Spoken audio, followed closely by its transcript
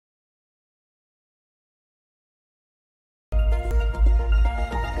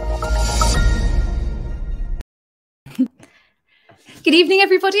Good evening,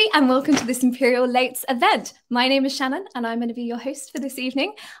 everybody, and welcome to this Imperial Lates event. My name is Shannon, and I'm going to be your host for this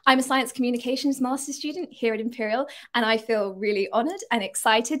evening. I'm a Science Communications Master's student here at Imperial, and I feel really honoured and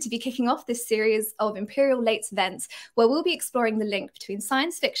excited to be kicking off this series of Imperial Lates events, where we'll be exploring the link between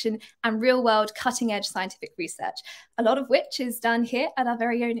science fiction and real-world cutting-edge scientific research, a lot of which is done here at our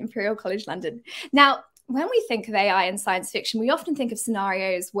very own Imperial College London. Now, when we think of AI and science fiction, we often think of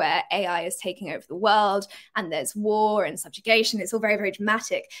scenarios where AI is taking over the world and there's war and subjugation. It's all very, very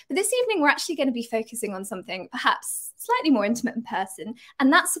dramatic. But this evening, we're actually going to be focusing on something perhaps slightly more intimate in person,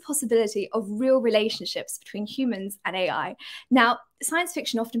 and that's the possibility of real relationships between humans and AI. Now, science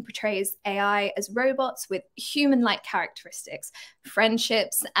fiction often portrays AI as robots with human-like characteristics.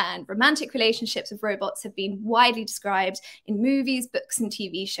 Friendships and romantic relationships with robots have been widely described in movies, books, and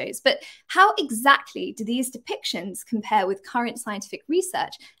TV shows. But how exactly do these depictions compare with current scientific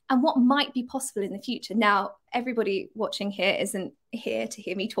research, and what might be possible in the future? Now, everybody watching here isn't here to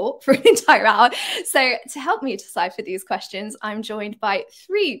hear me talk for an entire hour. So to help me decipher these questions, I'm joined by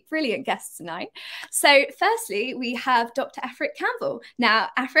three brilliant guests tonight. So firstly, we have Dr. Aifric Campbell. Now,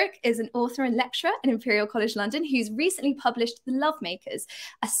 Aifric is an author and lecturer at Imperial College London who's recently published The Lovemakers,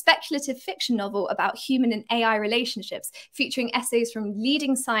 a speculative fiction novel about human and AI relationships, featuring essays from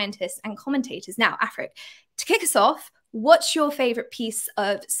leading scientists and commentators. Now, Aifric, to kick us off, what's your favorite piece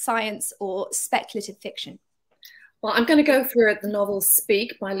of science or speculative fiction? Well, I'm going to go for the novel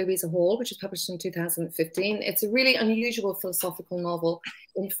Speak by Louisa Hall, which was published in 2015. It's a really unusual philosophical novel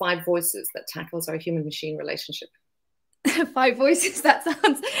in 5 voices that tackles our human-machine relationship. 5 voices, that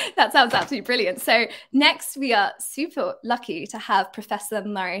sounds absolutely brilliant. So next, we are super lucky to have Professor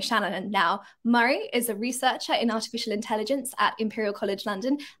Murray Shanahan. Now, Murray is a researcher in artificial intelligence at Imperial College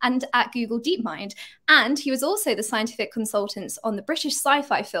London and at Google DeepMind. And he was also the scientific consultant on the British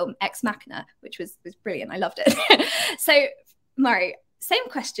Sci-fi film Ex Machina, which was brilliant. I loved it. So, Murray, same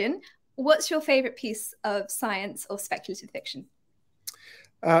question. What's your favorite piece of science or speculative fiction?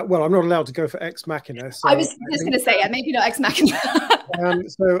 Well, I'm not allowed to go for Ex Machina. So I was just going to say, yeah, maybe not Ex Machina.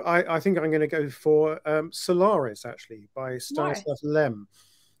 So I think I'm going to go for Solaris, actually, by Stanisław Lem.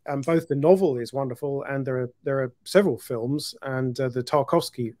 Both the novel is wonderful, and there are several films, and the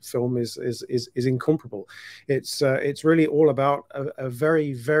Tarkovsky film is incomparable. It's really all about a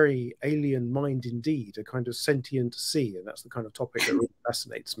very, very alien mind indeed, a kind of sentient sea, and that's the kind of topic that really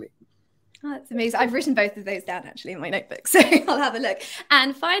fascinates me. Oh, that's amazing. I've written both of those down actually in my notebook, so I'll have a look.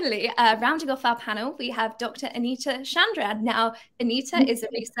 And finally, rounding off our panel, we have Dr. Anita Chandran. Now, Anita is a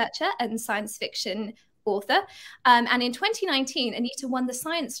researcher and science fiction author. And in 2019, Anita won the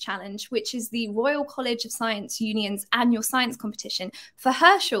Science Challenge, which is the Royal College of Science Union's annual science competition, for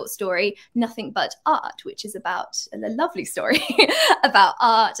her short story, Nothing But Art, which is about a lovely story about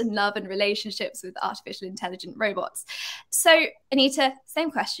art and love and relationships with artificial intelligent robots. So, Anita,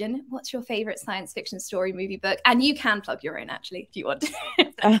 same question. What's your favorite science fiction story, movie, book? And you can plug your own, actually, if you want.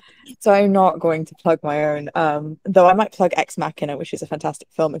 So I'm not going to plug my own, though I might plug Ex Machina, which is a fantastic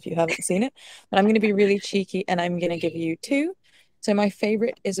film if you haven't seen it. But I'm going to be really cheeky, and I'm going to give you 2. So my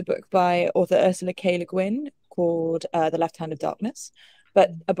favorite is a book by author Ursula K. Le Guin called The Left Hand of Darkness,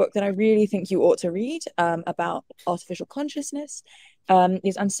 but a book that I really think you ought to read about artificial consciousness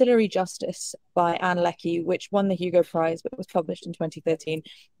is Ancillary Justice by Anne Leckie, which won the Hugo Prize but was published in 2013.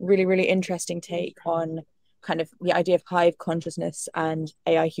 Really, really interesting take on kind of the idea of hive consciousness and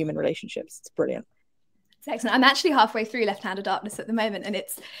AI human relationships. It's brilliant. It's excellent. I'm actually halfway through Left Hand of Darkness at the moment, and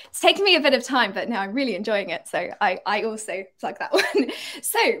it's taken me a bit of time, but now I'm really enjoying it. So I also plug that one.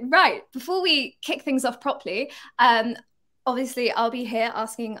 So, right, before we kick things off properly, obviously I'll be here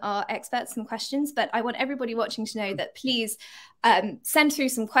asking our experts some questions, but I want everybody watching to know that please send through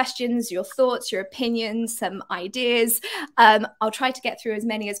some questions, your thoughts, your opinions, some ideas. I'll try to get through as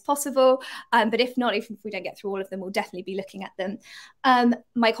many as possible, but if not, if we don't get through all of them, we'll definitely be looking at them.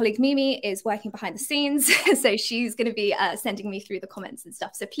 My colleague Mimi is working behind the scenes, so she's going to be sending me through the comments and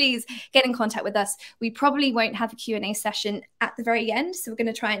stuff. So please get in contact with us. We probably won't have a Q&A session at the very end, so we're going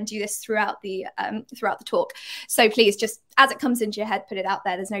to try and do this throughout the talk. So please, just as it comes into your head, put it out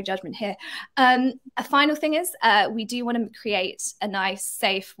there. There's no judgment here. A final thing is we do want to create a nice,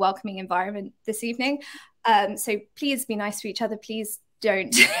 safe, welcoming environment this evening. So please be nice to each other. Please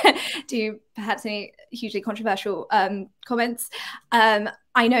don't do perhaps any hugely controversial comments.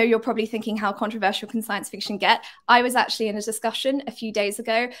 I know you're probably thinking, how controversial can science fiction get? I was actually in a discussion a few days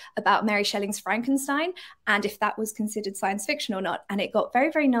ago about Mary Shelley's Frankenstein and if that was considered science fiction or not. And it got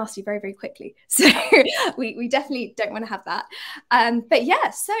very, very nasty very, very quickly. So we definitely don't want to have that. But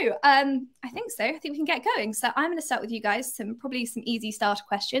yeah, so I think so. I think we can get going. So I'm going to start with you guys, probably some easy starter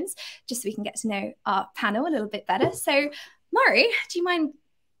questions, just so we can get to know our panel a little bit better. So Murray, do you mind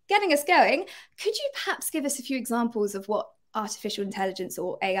getting us going? Could you perhaps give us a few examples of what artificial intelligence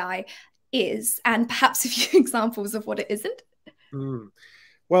or AI is, and perhaps a few examples of what it isn't?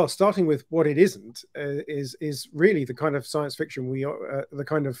 Well, starting with what it isn't is really the kind of science fiction the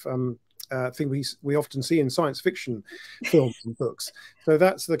kind of thing we often see in science fiction films and books. So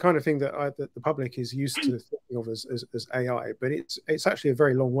that's the kind of thing that the public is used to thinking of as AI, but it's actually a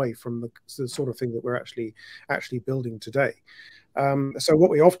very long way from the sort of thing that we're actually building today. So what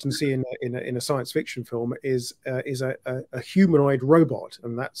we often see in a science fiction film is a humanoid robot,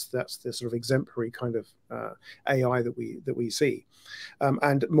 and that's the sort of exemplary kind of AI that we see.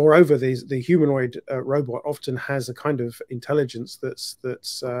 And moreover, the humanoid robot often has a kind of intelligence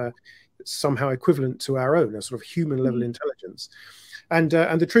that's somehow equivalent to our own, a sort of human level intelligence. And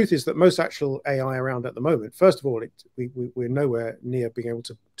the truth is that most actual AI around at the moment, first of all, we're nowhere near being able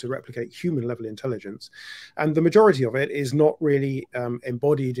to replicate human level intelligence. And the majority of it is not really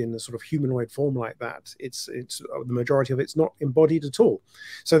embodied in a sort of humanoid form like that. It's the majority of it's not embodied at all.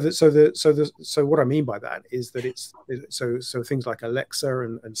 So what I mean by that is that so things like Alexa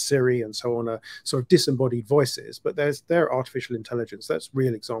and Siri and so on are sort of disembodied voices, but they're artificial intelligence. That's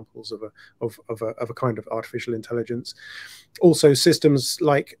real examples of a kind of artificial intelligence. Also systems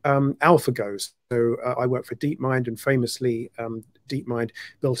like AlphaGo. So I work for DeepMind, and famously DeepMind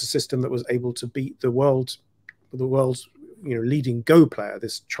built a system that was able to beat the world's leading Go player,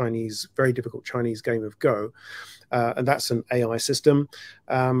 this very difficult Chinese game of Go, and that's an AI system.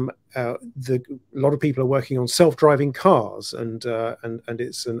 A lot of people are working on self-driving cars, and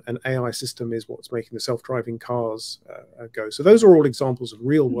it's an AI system is what's making the self-driving cars go. So those are all examples of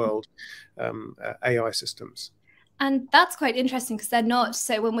real-world AI systems. And that's quite interesting because they're not,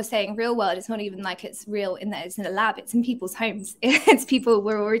 so when we're saying real world, it's not even like it's real in that it's in a lab, it's in people's homes. It's people,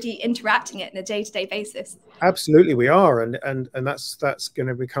 we're already interacting it on a day-to-day basis. Absolutely, we are. And that's going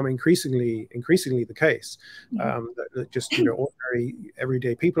to become increasingly the case. That just, ordinary,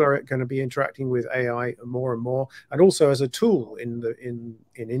 everyday people are going to be interacting with AI more and more. And also as a tool in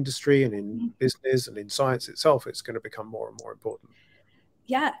industry and in business and in science itself, it's going to become more and more important.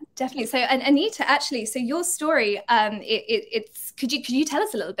 Yeah, definitely. So, and Anita, actually, so your story, could you tell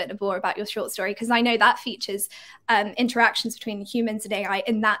us a little bit more about your short story? Because I know that features interactions between humans and AI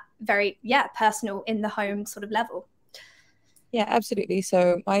in that very, personal, in the home sort of level. Yeah, absolutely.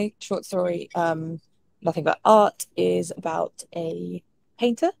 So my short story, Nothing But Art, is about a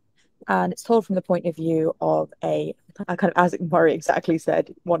painter, and it's told from the point of view of a kind of, as Murray exactly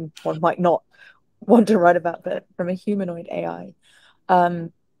said, one might not want to write about, but from a humanoid AI.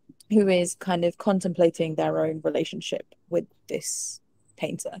 Who is kind of contemplating their own relationship with this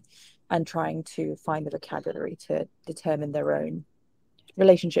painter and trying to find the vocabulary to determine their own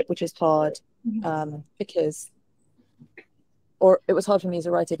relationship, which is hard because it was hard for me as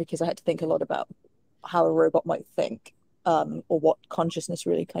a writer because I had to think a lot about how a robot might think, or what consciousness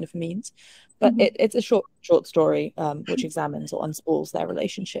really kind of means. But it's a short story which examines or unspools their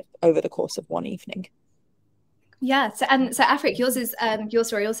relationship over the course of one evening. Yeah, so Aifric, your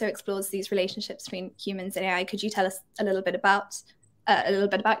story also explores these relationships between humans and AI. Could you tell us a little bit about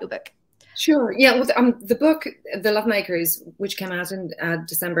your book? Sure. Yeah. Well, the book, The Lovemakers, which came out in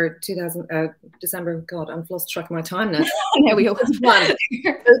December 2000. God, I've lost track of my time now. There we go.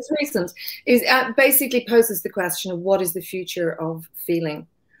 It's recent. Is basically poses the question of what is the future of feeling,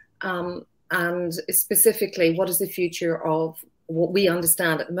 and specifically what is the future of what we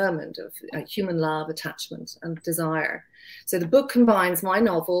understand at the moment of human love, attachment, and desire. So the book combines my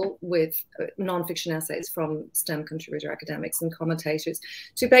novel with non-fiction essays from STEM contributor academics and commentators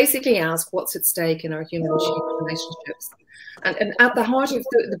to basically ask what's at stake in our human-machine relationships. And at the heart of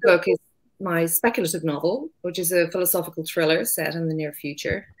the book is my speculative novel, which is a philosophical thriller set in the near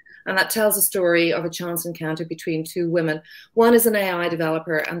future. And that tells a story of a chance encounter between two women. One is an AI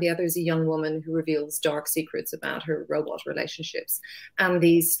developer, and the other is a young woman who reveals dark secrets about her robot relationships. And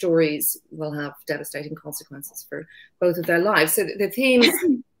these stories will have devastating consequences for both of their lives. So the themes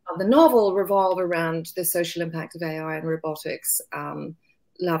of the novel revolve around the social impact of AI and robotics,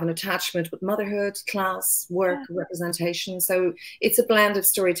 love and attachment with motherhood, class, work, representation. So it's a blend of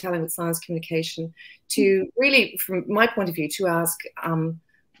storytelling with science communication to really, from my point of view, to ask,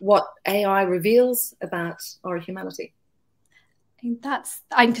 what AI reveals about our humanity. That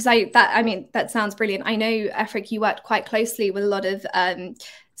sounds brilliant. I know, Aifric, you worked quite closely with a lot of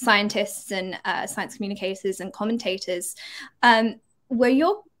scientists and science communicators and commentators.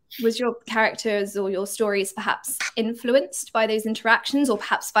 Was your characters or your stories perhaps influenced by those interactions, or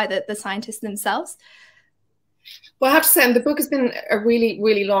perhaps by the scientists themselves? Well, I have to say, the book has been a really,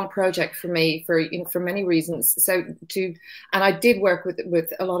 really long project for me for many reasons. And I did work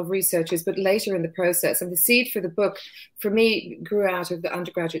with a lot of researchers, but later in the process, and the seed for the book for me grew out of the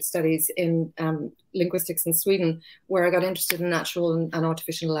undergraduate studies in linguistics in Sweden, where I got interested in natural and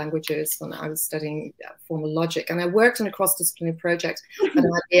artificial languages when I was studying formal logic, and I worked on a cross-disciplinary project at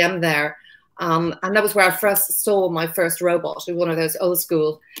IBM there. And that was where I first saw my first robot, one of those old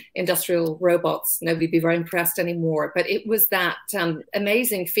school industrial robots. Nobody'd be very impressed anymore. But it was that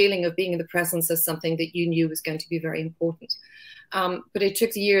amazing feeling of being in the presence of something that you knew was going to be very important. But it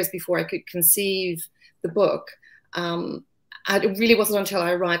took years before I could conceive the book. And it really wasn't until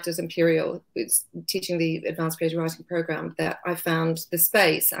I arrived at Imperial, teaching the advanced creative writing program, that I found the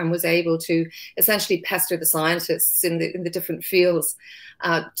space and was able to essentially pester the scientists in the different fields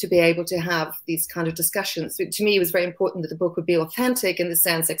to be able to have these kind of discussions. To me, it was very important that the book would be authentic in the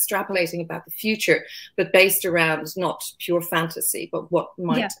sense extrapolating about the future, but based around not pure fantasy, but what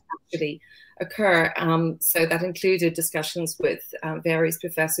might actually occur. So that included discussions with various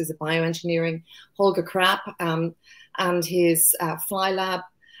professors of bioengineering, Holger Krapp, and his Fly Lab,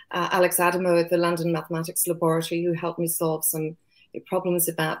 Alex Adamo at the London Mathematics Laboratory, who helped me solve some problems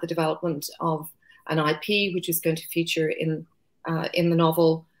about the development of an IP, which is going to feature in the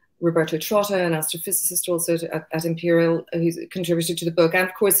novel. Roberto Trotta, an astrophysicist also at Imperial, who's contributed to the book. And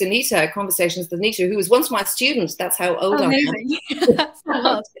of course, Anita, conversations with Anita, who was once my student. That's how old I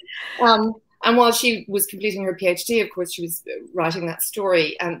am. And while she was completing her PhD, of course, she was writing that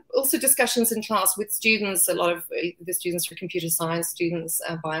story. And also discussions in class with students, a lot of the students were computer science students,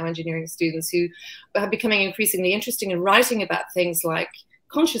 bioengineering students, who are becoming increasingly interested in writing about things like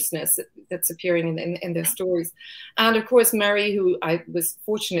consciousness that's appearing in their stories. And of course, Murray, who I was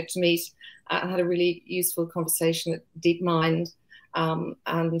fortunate to meet, and had a really useful conversation at DeepMind, and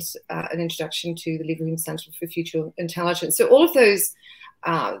an introduction to the Leverhulme Center for Future Intelligence. So all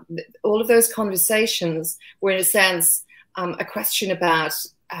of those conversations were, in a sense, a question about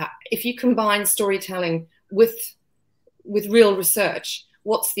if you combine storytelling with real research,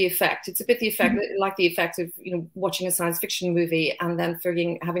 what's the effect? It's a bit the effect, like the effect of watching a science fiction movie and then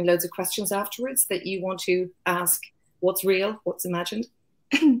having loads of questions afterwards that you want to ask: what's real, what's imagined?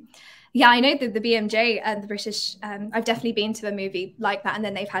 Yeah, I know that the BMJ and the British, I've definitely been to a movie like that, and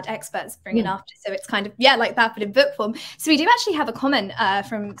then they've had experts bring in after. So it's kind of, like that, but in book form. So we do actually have a comment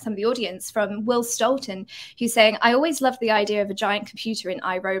from some of the audience, from Will Stolton, who's saying, I always loved the idea of a giant computer in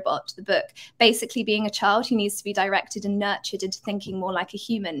iRobot, the book, basically being a child who needs to be directed and nurtured into thinking more like a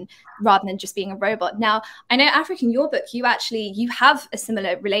human rather than just being a robot. Now, I know, Aifric, in your book, you have a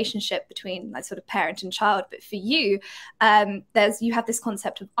similar relationship between like sort of parent and child, but for you, you have this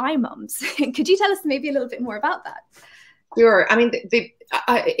concept of iMom. Could you tell us maybe a little bit more about that? Sure. I mean,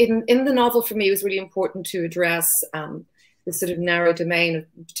 in the novel, for me, it was really important to address the sort of narrow domain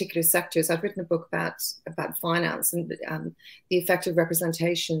of particular sectors. I've written a book about finance and the effect of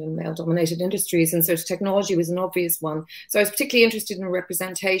representation in male-dominated industries, and so technology was an obvious one. So I was particularly interested in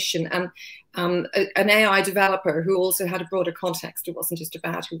representation, and an AI developer who also had a broader context. It wasn't just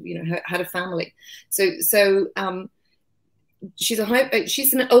about who had a family. So she's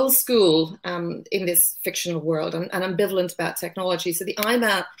an old school in this fictional world, and ambivalent about technology. So the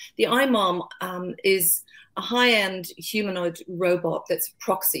iMom is a high-end humanoid robot that's a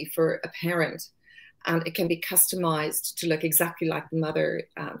proxy for a parent, and it can be customized to look exactly like the mother.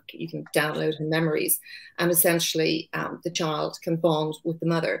 You can download her memories, and essentially the child can bond with the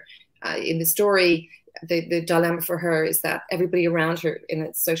mother. In the story, the dilemma for her is that everybody around her in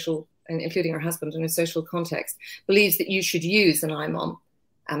a social, including her husband, in a social context, believes that you should use an iMom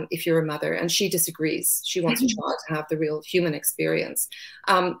if you're a mother, and she disagrees. She wants a child to have the real human experience.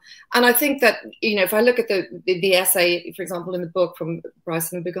 And I think that, if I look at the essay, for example, in the book from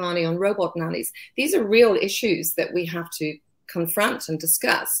Bryson and Bugani on robot nannies, these are real issues that we have to confront and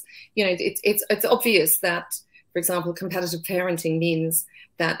discuss. It's obvious that, for example, competitive parenting means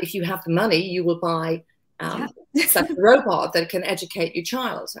that if you have the money, you will buy such a robot that can educate your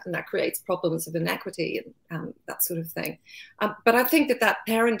child, and that creates problems of inequity and that sort of thing. But I think that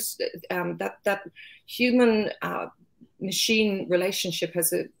that human machine relationship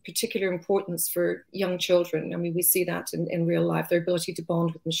has a particular importance for young children. I mean, we see that in real life, their ability to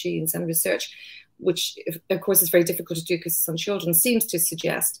bond with machines, and research, which of course is very difficult to do because some children, seems to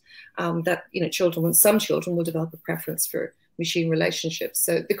suggest that some children will develop a preference for machine relationships.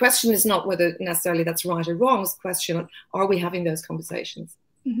 So the question is not whether necessarily that's right or wrong. It's the question, are we having those conversations?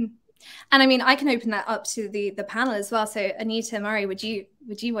 Mm-hmm. And I mean, I can open that up to the panel as well. So Anita, Murray, would you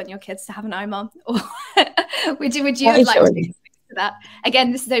want your kids to have an iMom, or would you like to do that?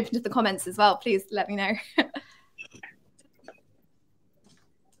 Again, this is open to the comments as well. Please let me know.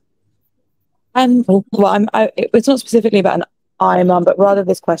 Well, it's not specifically about an IMAM, but rather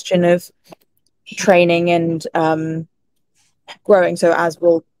this question of training and growing. So as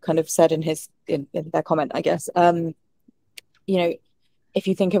Will kind of said in their comment, I guess, you know, if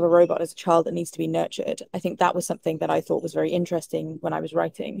you think of a robot as a child that needs to be nurtured, I think that was something that I thought was very interesting when I was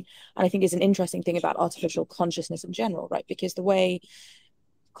writing. And I think is an interesting thing about artificial consciousness in general, right? Because the way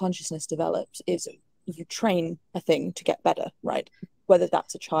consciousness develops is you train a thing to get better, right? Whether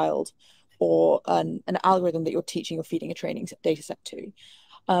that's a child or an algorithm that you're teaching or feeding a training data set to.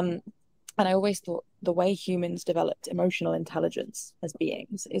 And I always thought the way humans developed emotional intelligence as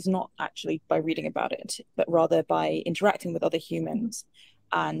beings is not actually by reading about it, but rather by interacting with other humans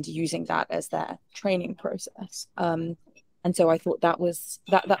and using that as their training process. And so I thought that's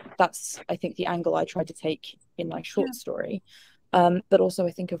I think the angle I tried to take in my short story. But also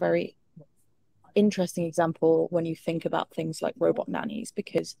I think a very interesting example when you think about things like robot nannies,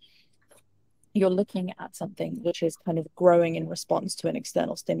 because you're looking at something which is kind of growing in response to an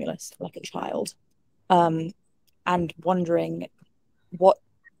external stimulus, like a child, and wondering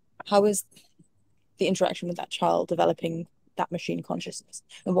how is the interaction with that child developing that machine consciousness?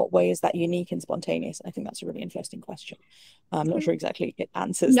 In what way is that unique and spontaneous? I think that's a really interesting question. I'm not sure exactly it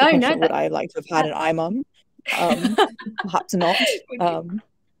answers the question would I like to have had an iMum? Perhaps not,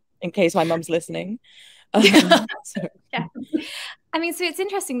 in case my mum's listening. Yeah. I mean, so it's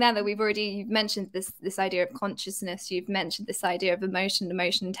interesting there that you've mentioned this idea of consciousness, you've mentioned this idea of emotion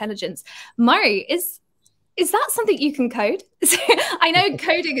intelligence. Murray, is that something you can code? I know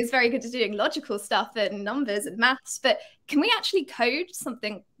coding is very good at doing logical stuff and numbers and maths, but can we actually code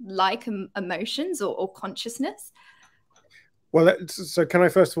something like emotions or consciousness? Well, so can I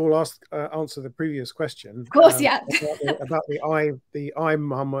first of all answer the previous question? Of course, yeah. about the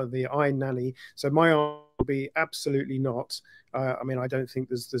iMum or the iNanny. So my answer will be absolutely not. I mean, I don't think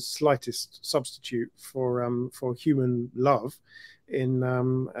there's the slightest substitute for human love in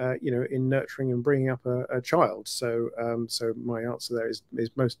in nurturing and bringing up a child. So so my answer there is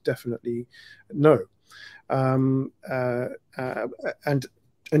most definitely no.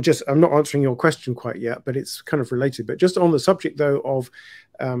 And just, I'm not answering your question quite yet, but it's kind of related. But just on the subject, though, of,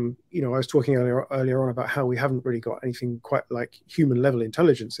 I was talking earlier on about how we haven't really got anything quite like human level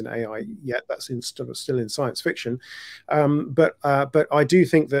intelligence in AI yet. That's still in science fiction. But I do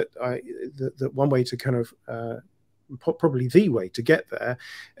think that that one way to kind of probably the way to get there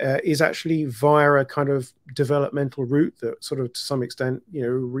is actually via a kind of developmental route that sort of to some extent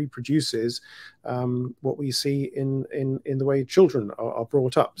reproduces what we see in the way children are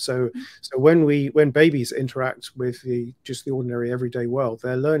brought up. So when babies interact with just the ordinary everyday world,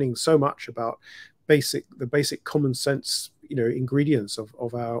 they're learning so much about the basic common sense ingredients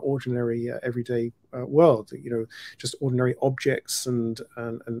of our ordinary everyday world, just ordinary objects and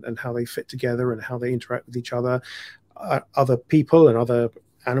how they fit together and how they interact with each other people and other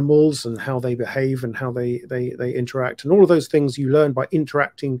animals, and how they behave and how they interact, and all of those things you learn by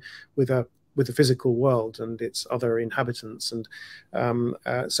interacting with the physical world and its other inhabitants. And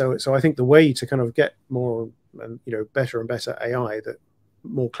so I think the way to kind of get more and better and better AI that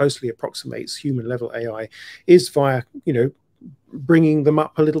more closely approximates human level AI is via bringing them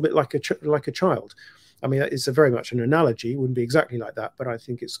up a little bit like a child. I mean, it's a very much an analogy. It wouldn't be exactly like that, but I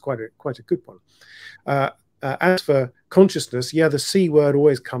think it's quite a good one. As for consciousness, yeah, the C word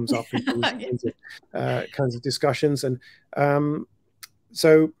always comes up in these kinds of discussions. And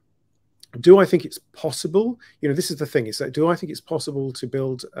so do I think it's possible? This is the thing, is that do I think it's possible to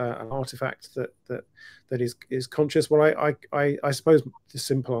build an artifact that is conscious? Well, I suppose the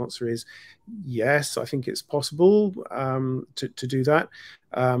simple answer is yes, I think it's possible to do that.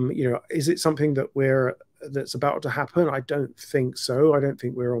 Is it something that's about to happen? I don't think so. I don't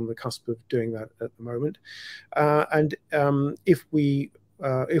think we're on the cusp of doing that at the moment. And if we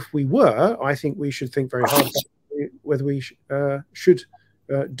were, I think we should think very hard about whether we should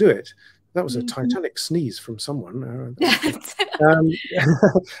do it. That was a Titanic sneeze from someone. Don't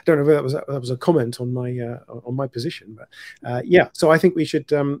know whether that was a comment on my position, but yeah. So I think we should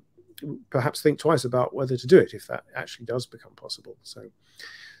perhaps think twice about whether to do it if that actually does become possible.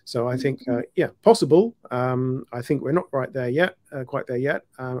 So I think yeah, possible. I think we're not quite there yet,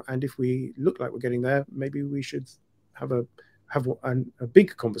 and if we look like we're getting there, maybe we should have a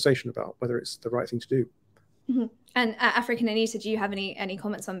big conversation about whether it's the right thing to do. Mm-hmm. And Aifric and Anita, do you have any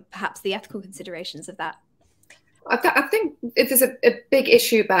comments on perhaps the ethical considerations of that? I think there's a big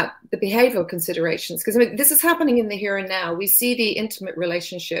issue about the behavioral considerations, because I mean, this is happening in the here and now. We see the intimate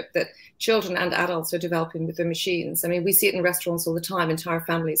relationship that children and adults are developing with their machines. I mean, we see it in restaurants all the time, entire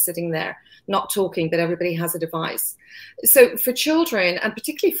families sitting there, not talking, but everybody has a device. So for children, and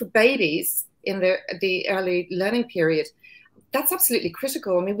particularly for babies, in the early learning period, that's absolutely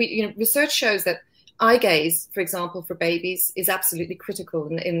critical. I mean, research shows that eye gaze, for example, for babies is absolutely critical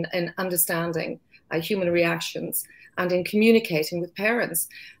in understanding human reactions and in communicating with parents.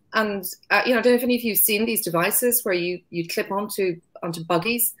 And I don't know if any of you have seen these devices where you clip onto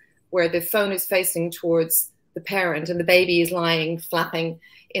buggies, where the phone is facing towards the parent and the baby is lying flapping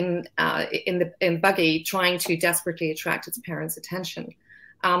in the buggy, trying to desperately attract its parents' attention.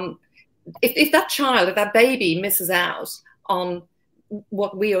 If that child, if that baby misses out on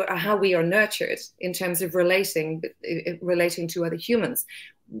how we are nurtured in terms of relating to other humans,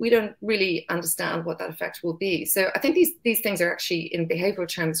 we don't really understand what that effect will be. So I think these things are actually, in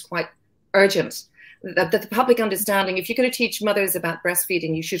behavioral terms, quite urgent. That the public understanding, if you're going to teach mothers about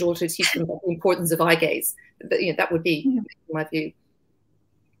breastfeeding, you should also teach them about the importance of eye gaze. That would be my view.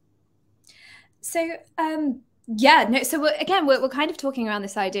 So yeah, no. So we're kind of talking around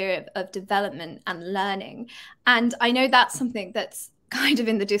this idea of development and learning, and I know that's something that's kind of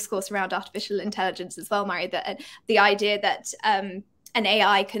in the discourse around artificial intelligence as well, Murray. That the idea that an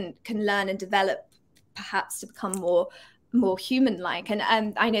AI can learn and develop, perhaps to become more human-like. And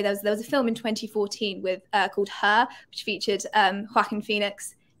I know there was a film in 2014 with called Her, which featured Joaquin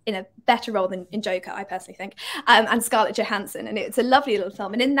Phoenix in a better role than in Joker, I personally think, and Scarlett Johansson. And it's a lovely little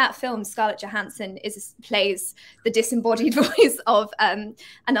film. And in that film, Scarlett Johansson plays the disembodied voice of an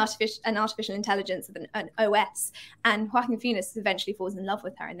artificial intelligence, of an OS. And Joaquin Phoenix eventually falls in love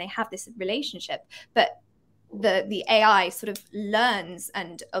with her, and they have this relationship. But the AI sort of learns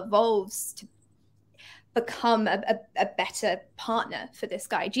and evolves to become a better partner for this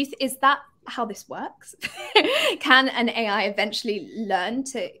guy. Is that how this works? Can an AI eventually learn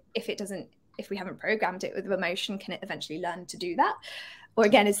to, if we haven't programmed it with emotion, can it eventually learn to do that? Or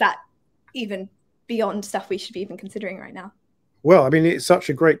again, is that even beyond stuff we should be even considering right now? Well, I mean, it's such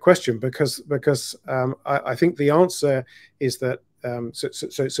a great question because I think the answer is that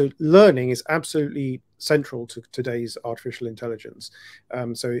so learning is absolutely central to today's artificial intelligence.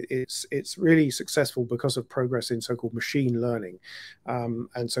 So it's really successful because of progress in so-called machine learning,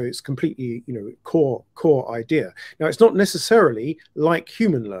 and so it's completely core idea. Now, it's not necessarily like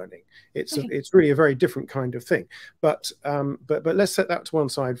human learning. It's really a very different kind of thing. But let's set that to one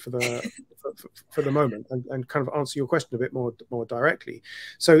side for the moment and kind of answer your question a bit more directly.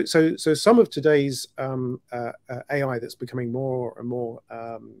 So some of today's AI that's becoming more and more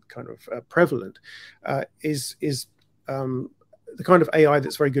kind of prevalent is the kind of AI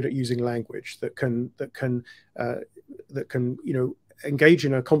that's very good at using language, that can engage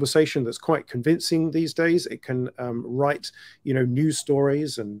in a conversation that's quite convincing these days. It can write news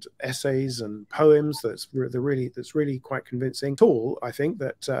stories and essays and poems that's really quite convincing. All I think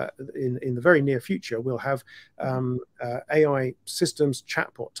that in the very near future we'll have AI systems,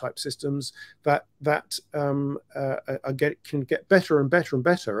 chatbot type systems that can get better and better and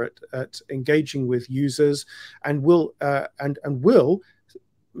better at engaging with users, and will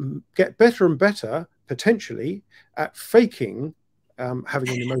get better and better potentially at faking having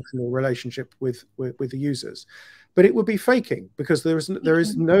an emotional relationship with the users. But it would be faking, because there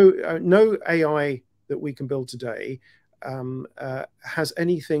is no AI that we can build today has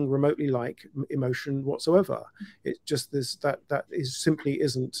anything remotely like emotion whatsoever. It just that simply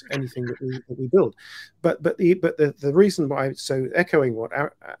isn't anything that we build. But the reason why, so echoing what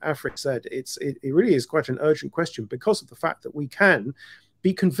Aifric said, it really is quite an urgent question, because of the fact that we can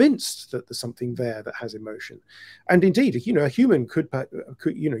be convinced that there's something there that has emotion. And indeed, a human could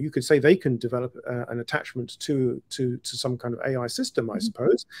you could say they can develop an attachment to some kind of AI system, I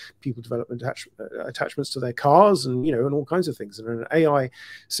suppose. People develop attachments to their cars and and all kinds of things. And an AI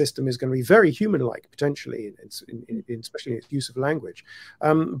system is going to be very human-like potentially, especially in its use of language.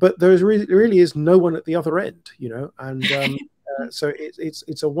 But there really is no one at the other end, and so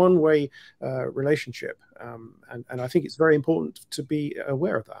it's a one-way relationship, and I think it's very important to be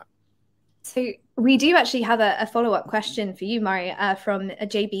aware of that. So we do actually have a follow-up question for you, Murray, from a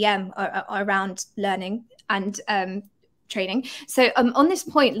JBM around learning and training. So on this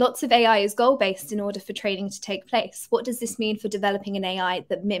point, lots of AI is goal-based in order for training to take place. What does this mean for developing an AI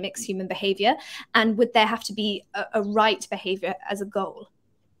that mimics human behavior? And would there have to be a right behavior as a goal?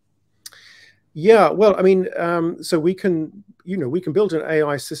 Yeah, well, I mean, so we can build an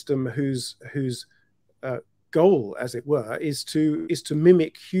AI system whose goal, as it were, is to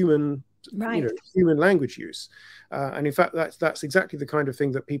mimic human right. human language use. And in fact, that's exactly the kind of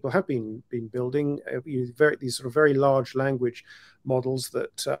thing that people have been building. These sort of very large language models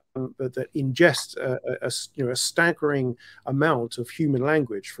that ingest a staggering amount of human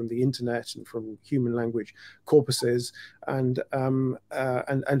language from the internet and from human language corpuses, and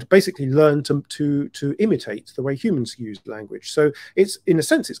basically learn to imitate the way humans use language. So it's, in a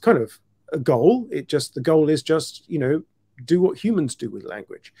sense, it's kind of a goal. The goal is just, do what humans do with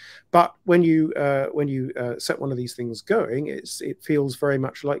language. But when you set one of these things going, it feels very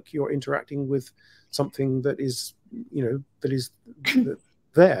much like you're interacting with something that is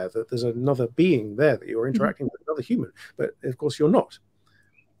there, that there's another being there, that you're interacting with another human, but of course you're not.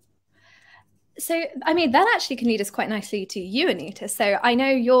 So, I mean, that actually can lead us quite nicely to you, Anita. So I know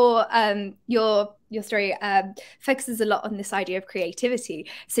your story focuses a lot on this idea of creativity.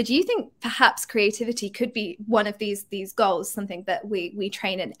 So do you think perhaps creativity could be one of these goals, something that we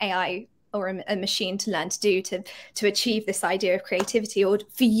train an AI or a machine to learn to do to achieve this idea of creativity? Or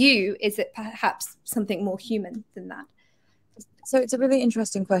for you, is it perhaps something more human than that? So it's a really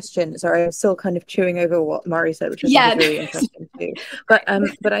interesting question. Sorry, I'm still kind of chewing over what Murray said, which is really interesting too. But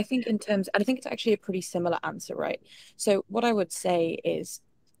I think I think it's actually a pretty similar answer, right? So what I would say is,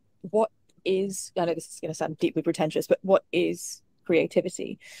 I know this is going to sound deeply pretentious, but what is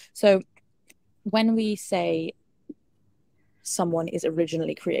creativity? So when we say someone is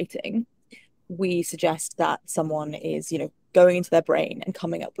originally creating, we suggest that someone is, going into their brain and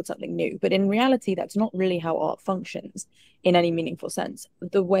coming up with something new. But in reality, that's not really how art functions in any meaningful sense.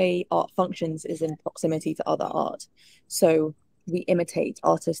 The way art functions is in proximity to other art. So we imitate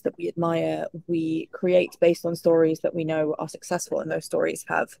artists that we admire. We create based on stories that we know are successful, and those stories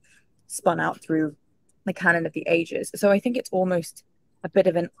have spun out through the canon of the ages. So I think it's almost a bit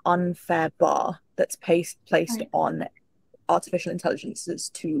of an unfair bar that's placed on artificial intelligences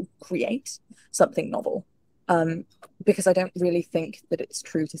to create something novel. Because I don't really think that it's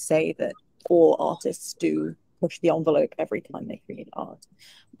true to say that all artists do push the envelope every time they create art.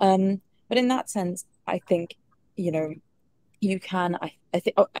 But in that sense, I think, you can, I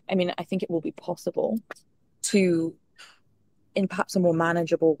think it will be possible to, in perhaps a more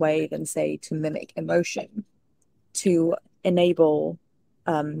manageable way than, say, to mimic emotion, to enable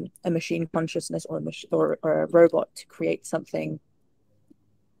a machine consciousness or a robot to create something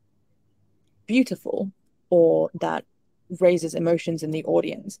beautiful or that raises emotions in the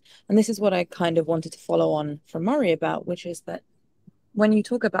audience. And this is what I kind of wanted to follow on from Murray about, which is that when you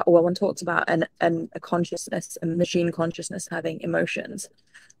talk about, or one talks about a consciousness, a machine consciousness having emotions,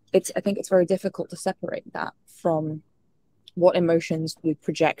 I think it's very difficult to separate that from what emotions we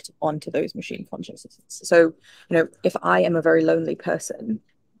project onto those machine consciousnesses. So, if I am a very lonely person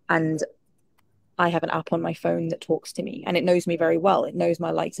and I have an app on my phone that talks to me and it knows me very well. It knows my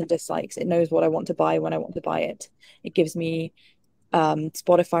likes and dislikes. It knows what I want to buy when I want to buy it. It gives me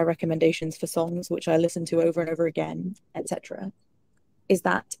Spotify recommendations for songs, which I listen to over and over again, etc. Is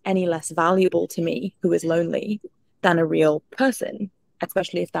that any less valuable to me, who is lonely, than a real person,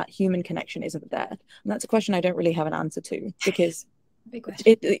 especially if that human connection isn't there? And that's a question I don't really have an answer to, because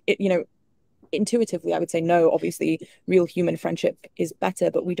intuitively, I would say no. Obviously, real human friendship is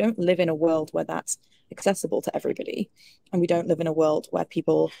better, but we don't live in a world where that's accessible to everybody. And we don't live in a world where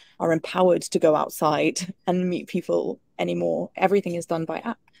people are empowered to go outside and meet people anymore. Everything is done by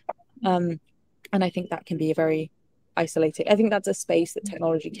app. And I think that can be a very isolating. I think that's a space that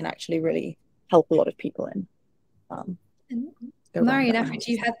technology can actually really help a lot of people in. Murray and Aifric,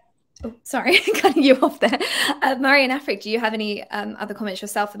 do you have... Oh, sorry, cutting you off there. Murray and Aifric, do you have any other comments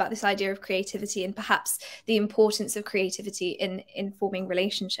yourself about this idea of creativity and perhaps the importance of creativity in forming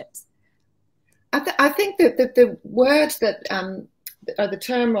relationships? I think that the word that, or the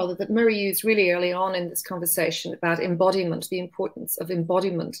term rather, that Murray used really early on in this conversation about embodiment, the importance of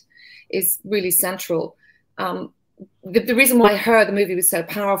embodiment, is really central. The reason why the movie was so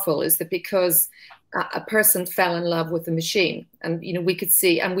powerful is that because a person fell in love with the machine, and we could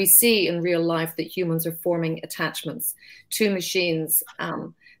see, and we see in real life, that humans are forming attachments to machines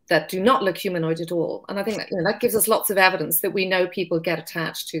that do not look humanoid at all. And I think that that gives us lots of evidence that we know people get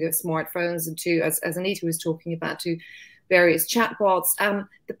attached to their smartphones and to, as Anita was talking about, to various chatbots.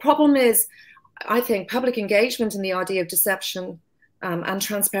 The problem is, I think, public engagement in the idea of deception and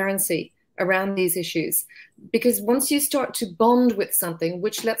transparency around these issues, because once you start to bond with something,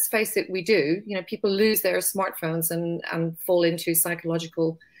 which, let's face it, we do, people lose their smartphones and fall into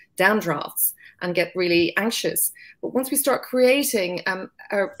psychological downdrafts and get really anxious. But once we start creating a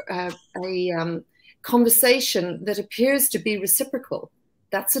conversation that appears to be reciprocal,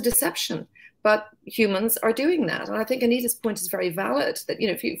 that's a deception. but humans are doing that. And I think Anita's point is very valid, that, you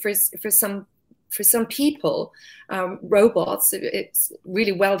know, for some people, robots, it's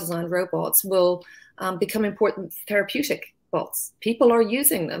really well-designed robots, will become important therapeutic bots. People are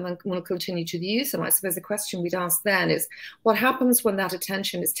using them and will continue to use them. I suppose the question we'd ask then is, what happens when that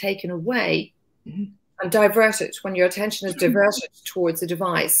attention is taken away and diverted, when your attention is diverted towards a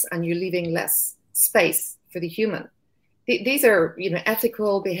device and you're leaving less space for the human? These are, you know,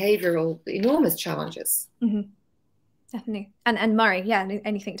 ethical, behavioral, enormous challenges. Definitely. And Murray, yeah,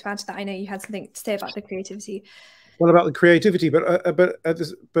 anything to add to that? I know you had something to say about the creativity. Well, about the creativity,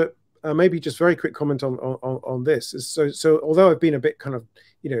 but maybe just very quick comment on this. So although I've been a bit kind of,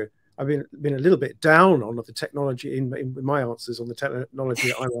 you know, I've been a little bit down on the technology in my answers on the technology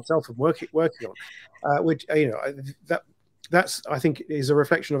that I myself am working on, which, you know, that's I think is a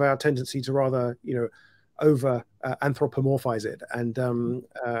reflection of our tendency to rather, you know, over anthropomorphize it, and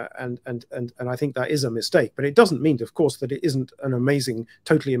I think that is a mistake. But it doesn't mean, of course, that it isn't an amazing,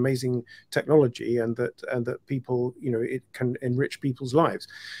 totally amazing technology, and that people, you know, it can enrich people's lives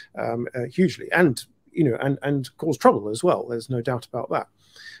hugely, and, you know, and cause trouble as well. There's no doubt about that.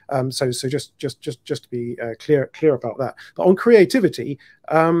 So just to be clear about that. But on creativity,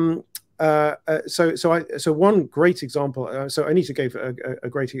 so one great example. So Anita gave a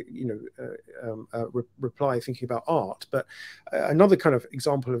great, you know, reply thinking about art, but another kind of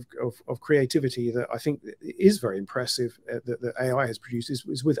example of creativity that I think is very impressive that AI has produced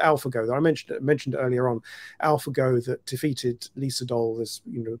is with AlphaGo, that I mentioned earlier on. AlphaGo, that defeated Lisa Doll, this,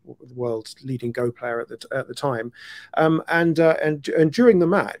 you know, the world's leading Go player at the time, and during the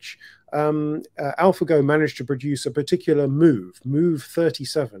match, AlphaGo managed to produce a particular move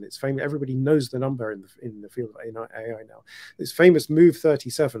 37. It's famous. Everybody knows the number in the field of AI now. This famous move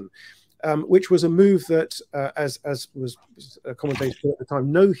 37, which was a move that, as was commentated at the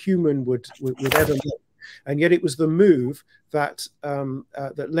time, no human would ever make. And yet it was the move that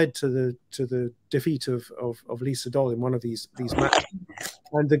that led to the defeat of Lisa Doll in one of these matches.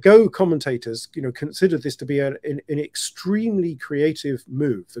 And the Go commentators, you know, considered this to be an extremely creative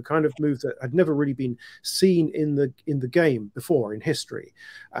move, the kind of move that had never really been seen in the game before in history,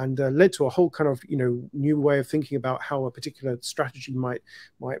 and led to a whole kind of, you know, new way of thinking about how a particular strategy might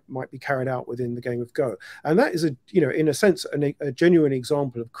be carried out within the game of Go. And that is, you know, in a sense, a genuine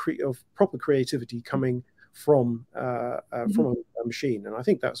example of proper creativity coming from a machine, and I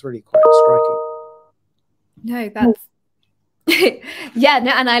think that's really quite striking. No, that's yeah,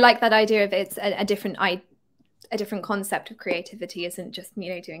 no, and I like that idea of it's a different concept of creativity. Isn't just,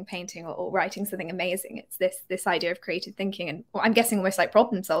 you know, doing painting or writing something amazing. It's this idea of creative thinking, and I'm guessing almost like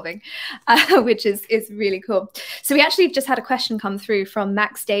problem solving, which is really cool. So we actually just had a question come through from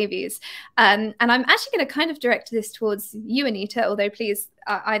Max Davies, and I'm actually going to kind of direct this towards you, Anita, although please,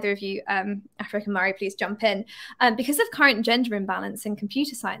 either of you, Aifric and Murray, please jump in. Because of current gender imbalance in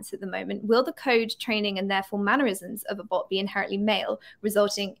computer science at the moment, will the code, training, and therefore mannerisms of a bot be inherently male,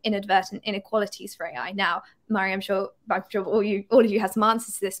 resulting in inadvertent inequalities for AI? Now, Murray, I'm sure all of you have some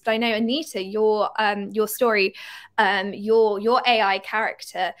answers to this, but I know, Anita, your story, your AI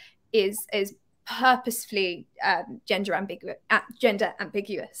character is purposefully gender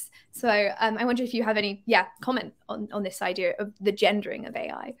ambiguous. So I wonder if you have any comment on this idea of the gendering of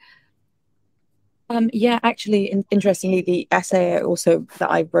AI. Yeah, actually, interestingly, the essay also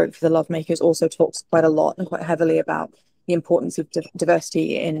that I wrote for the Lovemakers also talks quite a lot and quite heavily about the importance of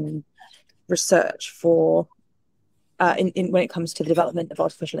diversity in research for when it comes to the development of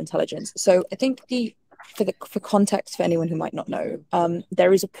artificial intelligence. So I think for context, for anyone who might not know,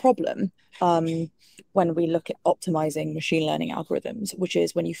 there is a problem when we look at optimizing machine learning algorithms, which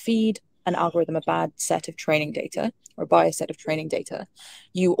is when you feed an algorithm a bad set of training data or a biased set of training data,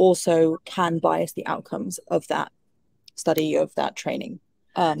 you also can bias the outcomes of that study, of that training.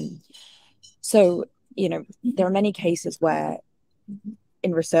 So, you know, there are many cases where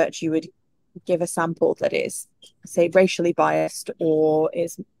in research you would give a sample that is, say, racially biased or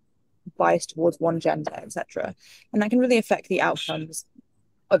is biased towards one gender, etc. And that can really affect the outcomes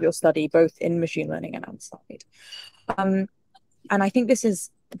of your study, both in machine learning and outside. And I think this is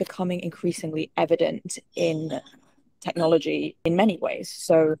becoming increasingly evident in technology in many ways.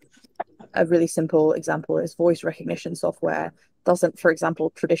 So a really simple example is voice recognition software doesn't, for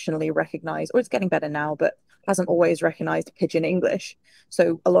example, traditionally recognize, or it's getting better now, but hasn't always recognized Pidgin English.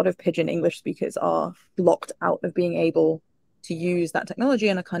 So a lot of Pidgin English speakers are locked out of being able to use that technology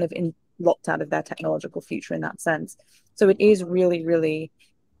and are kind of locked out of their technological future in that sense. So it is really, really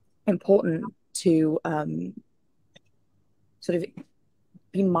important to sort of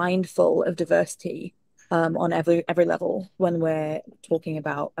be mindful of diversity on every level when we're talking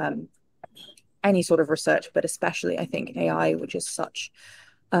about any sort of research, but especially I think AI, which is such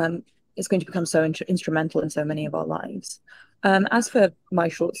is going to become so instrumental in so many of our lives. As for my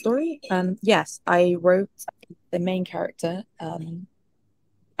short story, yes, I wrote the main character,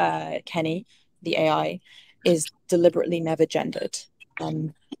 Kenny, the AI, is deliberately never gendered.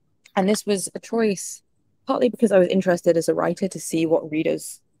 And this was a choice partly because I was interested as a writer to see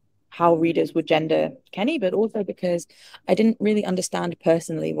how readers would gender Kenny, but also because I didn't really understand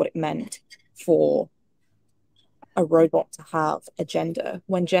personally what it meant for a robot to have a gender,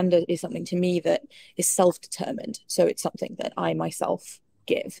 when gender is something to me that is self-determined. So it's something that I myself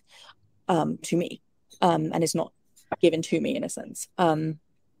give to me, and is not given to me in a sense. And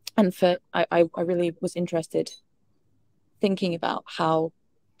I really was interested thinking about how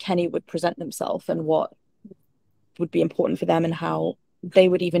Kenny would present themselves and what would be important for them, and how they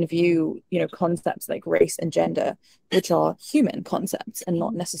would even view, concepts like race and gender, which are human concepts and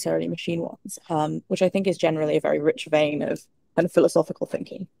not necessarily machine ones, which I think is generally a very rich vein of kind of philosophical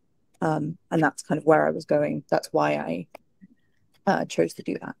thinking. And that's kind of where I was going. That's why I chose to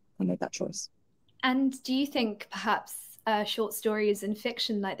do that. I made that choice. And do you think perhaps short stories and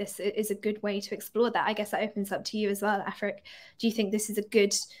fiction like this is a good way to explore that? I guess that opens up to you as well, Aifric. Do you think this is a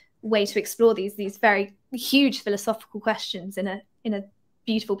good way to explore these very huge philosophical questions in a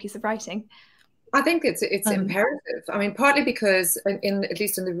beautiful piece of writing? I think it's imperative. I mean, partly because at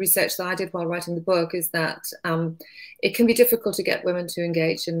least in the research that I did while writing the book, is that it can be difficult to get women to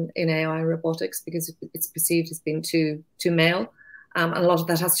engage in AI and robotics because it's perceived as being too male. And a lot of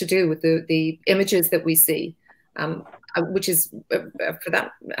that has to do with the images that we see, which is for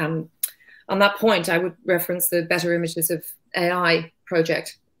that on that point, I would reference the Better Images of AI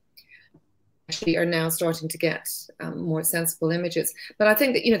project. Actually are now starting to get more sensible images. But I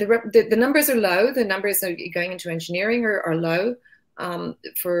think that the numbers are low. The numbers going into engineering are low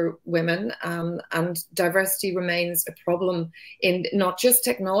for women, and diversity remains a problem in not just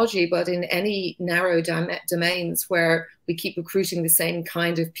technology, but in any narrow domains where we keep recruiting the same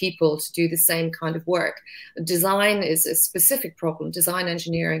kind of people to do the same kind of work. Design is a specific problem. Design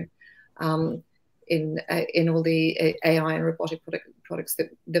engineering in all the AI and robotic products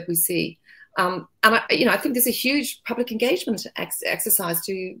that we see. And I think there's a huge public engagement exercise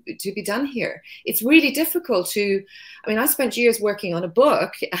to be done here. It's really difficult to. I mean, I spent years working on a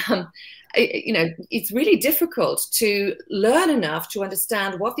book. It's really difficult to learn enough to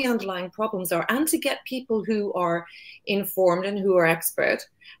understand what the underlying problems are, and to get people who are informed and who are expert,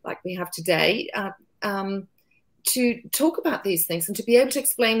 like we have today, to talk about these things and to be able to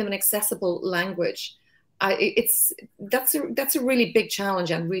explain them in accessible language. That's a really big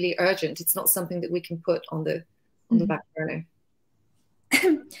challenge and really urgent. It's not something that we can put on the back burner.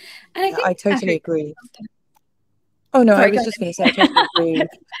 And I totally agree. Oh no, sorry, I was just going to say I totally agree.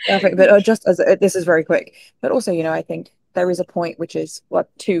 Perfect. But just as this is very quick, but also I think there is a point which is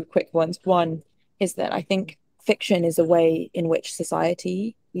two quick ones. One is that I think fiction is a way in which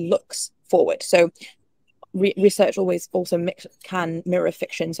society looks forward. So research always also can mirror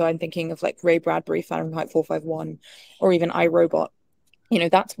fiction. So I'm thinking of like Ray Bradbury, Fahrenheit 451, or even iRobot.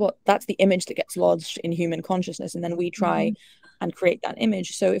 That's the image that gets lodged in human consciousness, and then we try and create that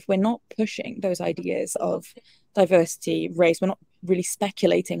image. So if we're not pushing those ideas of diversity, race, we're not really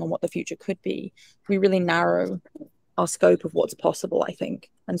speculating on what the future could be, we really narrow our scope of what's possible, I think.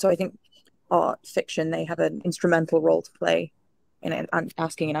 And so I think art, fiction, they have an instrumental role to play in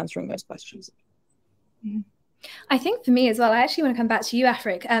asking and answering those questions. I think for me as well, I actually want to come back to you,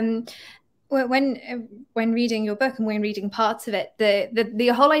 Aifric. When reading your book and when reading parts of it, the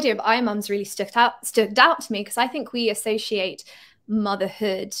whole idea of iMums really stood out to me, because I think we associate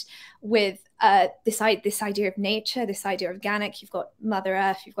motherhood with this idea of nature, this idea of organic. You've got Mother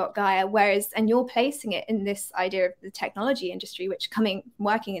Earth, you've got Gaia, and you're placing it in this idea of the technology industry, which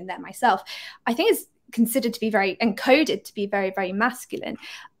working in there myself, I think is considered to be very encoded to be very, very masculine.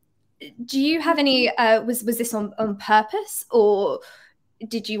 Do you have any, was this on purpose, or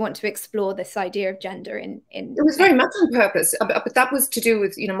did you want to explore this idea of gender in It was very much on purpose, but that was to do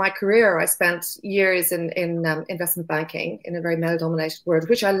with, my career. I spent years in investment banking in a very male-dominated world,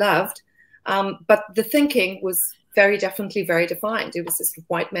 which I loved. But the thinking was very definitely very defined. It was this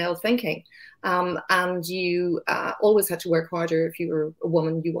white male thinking. And you always had to work harder if you were a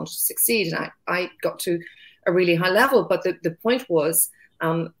woman, you wanted to succeed. And I got to a really high level, but the point was,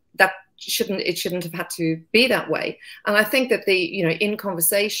 that it shouldn't have had to be that way. And I think that in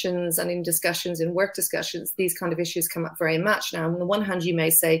conversations and in discussions, in work discussions, these kind of issues come up very much. Now, on the one hand, you may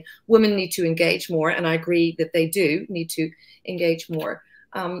say women need to engage more, and I agree that they do need to engage more.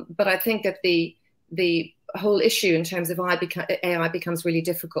 But I think that the whole issue in terms of AI becomes really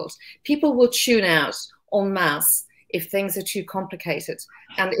difficult. People will tune out en masse if things are too complicated.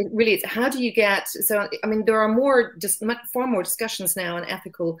 And it really is, how do you get, so, I mean, there are far more discussions now on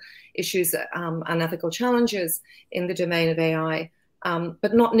ethical issues and ethical challenges in the domain of AI,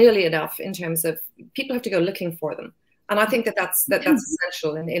 but not nearly enough in terms of people have to go looking for them. And I think that's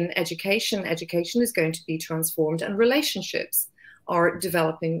essential in education. Education is going to be transformed, and relationships are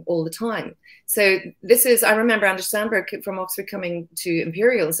developing all the time. So this is, I remember Anders Sandberg from Oxford coming to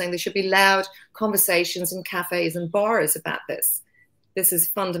Imperial and saying there should be loud conversations in cafes and bars about this. This is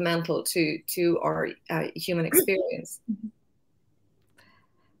fundamental to our human experience.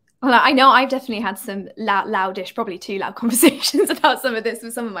 Well, I know I've definitely had some loudish, probably too loud conversations about some of this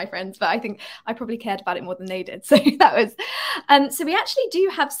with some of my friends, but I think I probably cared about it more than they did. So that was, so we actually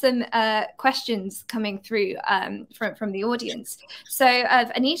do have some questions coming through from the audience. So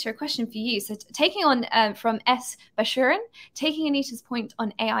Anita, a question for you. So taking on from S. Bashurin, taking Anita's point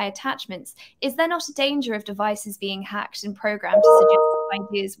on AI attachments, is there not a danger of devices being hacked and programmed to suggest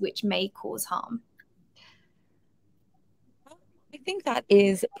ideas which may cause harm? I think that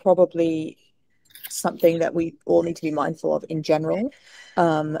is probably something that we all need to be mindful of in general.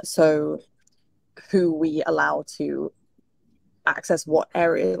 So who we allow to access what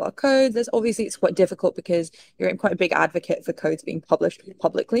area of our code. It's quite difficult because you're quite a big advocate for codes being published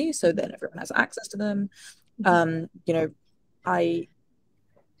publicly, so then everyone has access to them. You know, I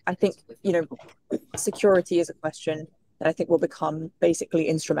think, you know, security is a question that I think will become basically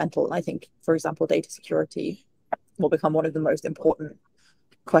instrumental. I think, for example, data security will become one of the most important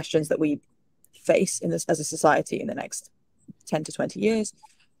questions that we face in this as a society in the next 10 to 20 years.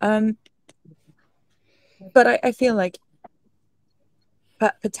 But I feel like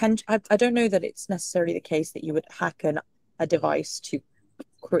I don't know that it's necessarily the case that you would hack a device to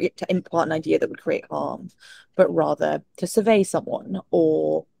impart an idea that would create harm, but rather to survey someone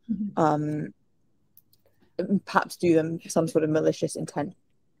or perhaps do them some sort of malicious intent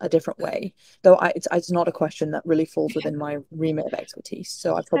a different way, though it's not a question that really falls within my remit of expertise.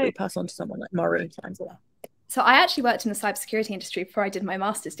 So I'd probably pass on to someone like Murray to answer that. So I actually worked in the cybersecurity industry before I did my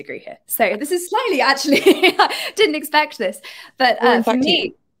master's degree here. So this is slightly, actually, I didn't expect this, but for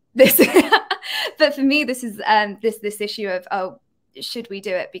me, this is this issue of, oh, should we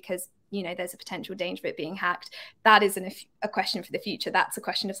do it because, you know, there's a potential danger of it being hacked. That isn't a question for the future. That's a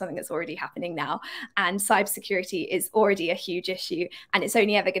question of something that's already happening now. And cybersecurity is already a huge issue, and it's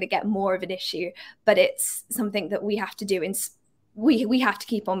only ever going to get more of an issue. But it's something that we have to do. We have to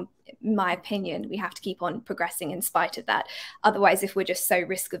keep on, in my opinion, we have to keep on progressing in spite of that. Otherwise, if we're just so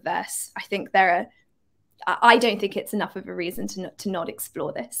risk averse, I think I don't think it's enough of a reason to not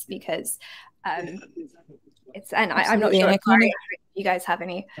explore this, because I'm not sure if you guys have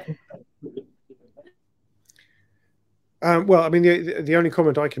any. Well, I mean, the only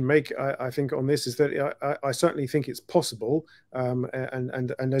comment I can make, I think, on this is that I certainly think it's possible,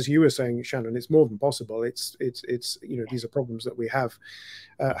 and as you were saying, Shannon, it's more than possible. It's you know, these are problems that we have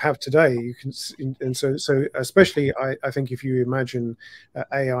today. You can, and so especially I think if you imagine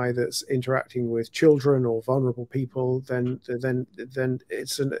AI that's interacting with children or vulnerable people, then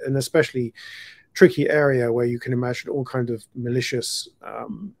it's an especially tricky area where you can imagine all kinds of malicious,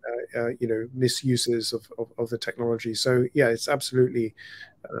 you know, misuses of the technology. So yeah, it's absolutely,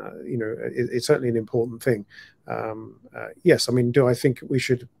 you know, it's certainly an important thing. Yes, I mean, do I think we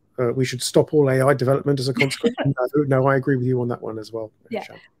should stop all AI development as a consequence? No, I agree with you on that one as well. Yeah,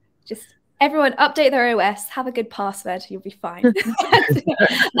 just everyone update their OS, have a good password, you'll be fine.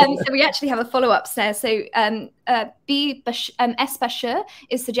 So we actually have a follow-up there. So S. Bashir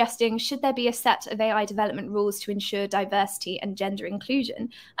is suggesting, should there be a set of AI development rules to ensure diversity and gender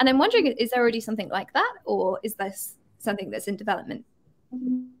inclusion? And I'm wondering, is there already something like that, or is this something that's in development?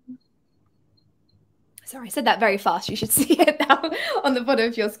 Sorry, I said that very fast. You should see it now on the bottom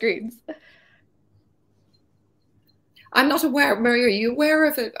of your screens. I'm not aware. Murray, are you aware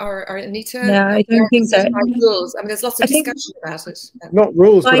of it, or Anita? No, I don't think so. Rules. I mean, there's lots of discussion about it. Not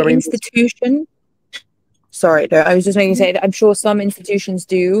rules, but I mean, institution. Sorry, no, I was just making say, I'm sure some institutions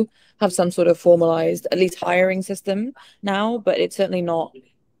do have some sort of formalized, at least hiring system now, but it's certainly not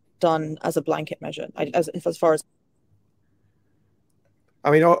done as a blanket measure. As far as,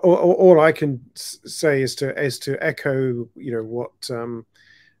 I mean, all I can say is to echo, you know, what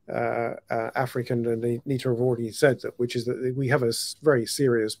Aifric and Anita have already said, which is that we have a very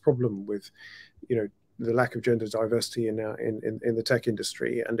serious problem with, you know, the lack of gender diversity in the tech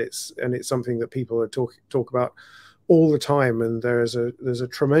industry, and it's something that people talk about all the time, and there's a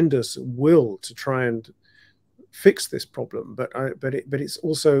tremendous will to try and fix this problem, but it's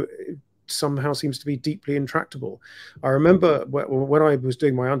also somehow seems to be deeply intractable. I remember when I was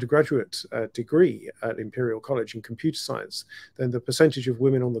doing my undergraduate degree at Imperial College in computer science, then the percentage of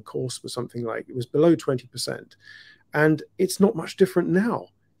women on the course was something like, it was below 20%. And it's not much different now,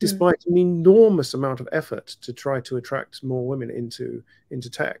 despite an enormous amount of effort to try to attract more women into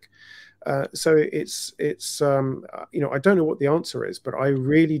tech. So it's you know, I don't know what the answer is, but I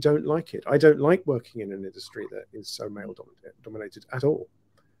really don't like it. I don't like working in an industry that is so male dominated at all.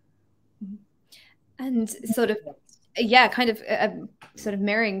 And sort of, yeah, kind of sort of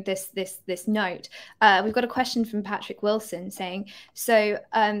mirroring this note, we've got a question from Patrick Wilson saying, so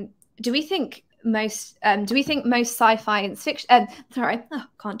do we think most sci-fi and fiction sorry, oh,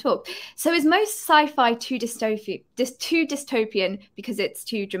 can't talk. So is most sci-fi too dystopian because it's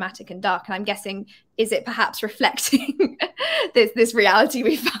too dramatic and dark? And I'm guessing, is it perhaps reflecting this reality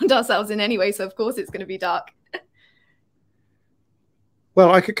we found ourselves in anyway? So of course it's going to be dark.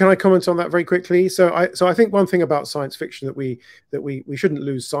 Well, can I comment on that very quickly? So I think one thing about science fiction that we shouldn't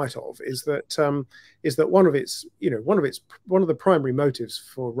lose sight of is that one of the primary motives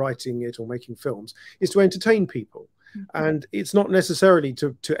for writing it or making films is to entertain people. And it's not necessarily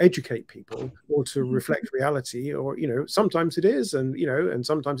to educate people or to reflect reality, or, you know, sometimes it is, and, you know, and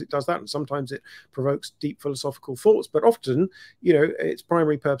sometimes it does that, and sometimes it provokes deep philosophical thoughts, but often, you know, its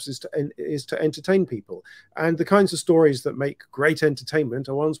primary purpose is to entertain people. And the kinds of stories that make great entertainment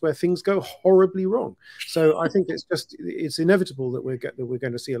are ones where things go horribly wrong. So I think it's inevitable that we're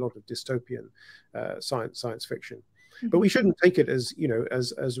going to see a lot of dystopian science fiction. But we shouldn't take it as, you know,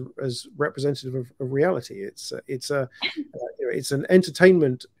 as representative of reality. It's an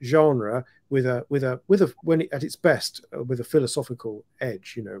entertainment genre with a when at its best with a philosophical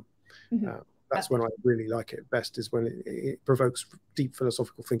edge. You know, that's when I really like it best, is when it provokes deep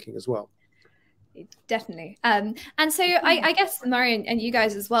philosophical thinking as well. Definitely. And so I guess Murray and you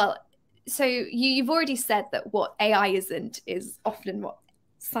guys as well. So you've already said that what AI isn't is often what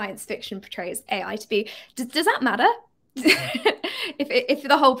science fiction portrays AI to be. Does that matter? if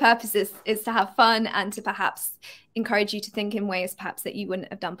the whole purpose is to have fun and to perhaps encourage you to think in ways perhaps that you wouldn't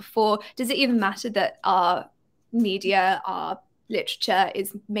have done before, does it even matter that our media, our literature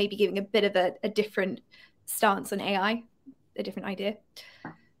is maybe giving a bit of a different stance on AI, a different idea?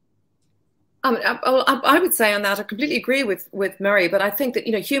 I would say on that, I completely agree with Murray, but I think that,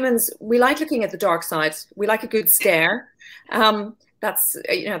 you know, humans, we like looking at the dark side. We like a good scare. That's,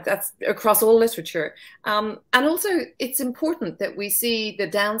 you know, that's across all literature. And also it's important that we see the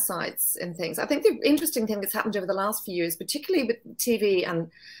downsides in things. I think the interesting thing that's happened over the last few years, particularly with TV and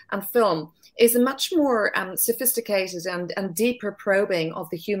film, is a much more sophisticated and deeper probing of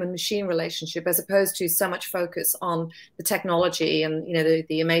the human-machine relationship, as opposed to so much focus on the technology and, you know,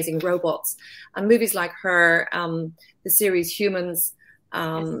 the amazing robots. And movies like Her, the series Humans,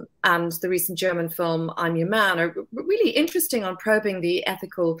 and the recent German film I'm Your Man are really interesting on probing the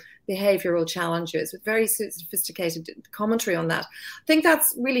ethical behavioral challenges with very sophisticated commentary on that. I think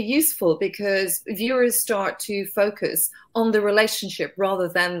that's really useful because viewers start to focus on the relationship rather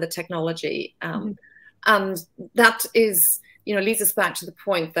than the technology. And that is, you know, leads us back to the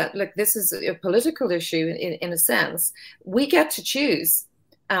point that, look, this is a political issue in a sense. We get to choose,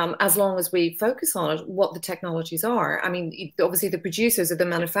 as long as we focus on it, what the technologies are. I mean, obviously the producers or the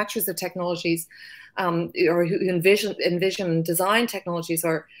manufacturers of technologies, or who envision and design technologies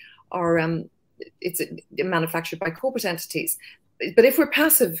are it's manufactured by corporate entities. But if we're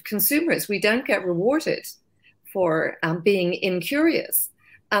passive consumers, we don't get rewarded for being incurious.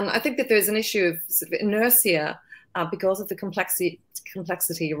 And I think that there's an issue of sort of inertia because of the complexity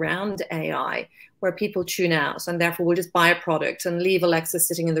around AI, where people tune out and therefore will just buy a product and leave Alexa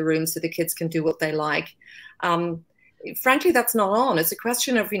sitting in the room so the kids can do what they like. Frankly, that's not on. It's a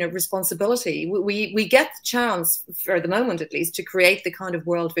question of, you know, responsibility. We get the chance, for the moment at least, to create the kind of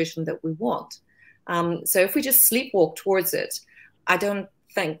world vision that we want. So if we just sleepwalk towards it, I don't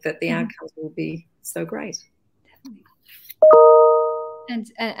think that the outcomes will be so great. And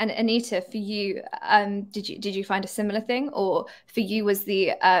Anita, for you, did you find a similar thing, or for you was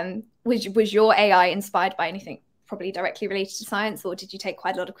was your AI inspired by anything probably directly related to science, or did you take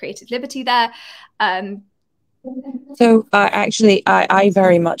quite a lot of creative liberty there? So actually, I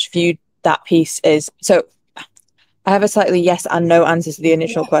very much viewed that piece as, so I have a slightly yes and no answer to the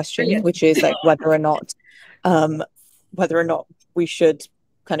initial question, which is like whether or not we should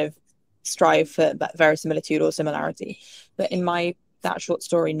kind of strive for that verisimilitude or similarity. But in that short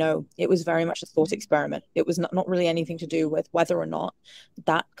story, no, it was very much a thought experiment. It was not really anything to do with whether or not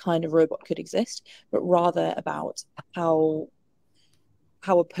that kind of robot could exist, but rather about how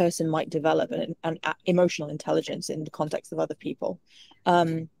a person might develop an emotional intelligence in the context of other people.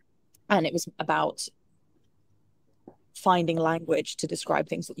 And And it was about finding language to describe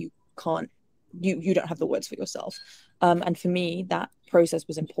things that you can't, you don't have the words for yourself. And for me, that process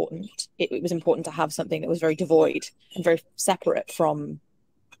was important. It was important to have something that was very devoid and very separate from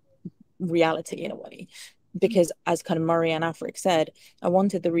reality in a way. Because as kind of Murray and Aifric said, I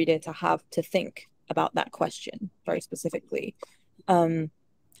wanted the reader to have to think about that question very specifically, and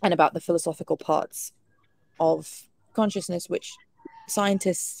about the philosophical parts of consciousness, which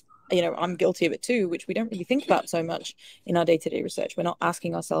scientists, you know, I'm guilty of it too, which we don't really think about so much in our day-to-day research. We're not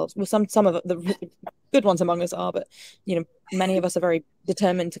asking ourselves, well, some of the good ones among us are, but, you know, many of us are very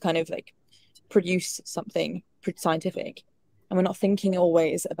determined to kind of like produce something scientific, and we're not thinking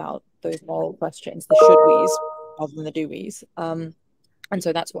always about those moral questions, the should we's rather than the do we's. And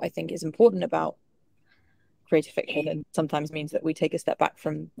so that's what I think is important about creative fiction, and sometimes means that we take a step back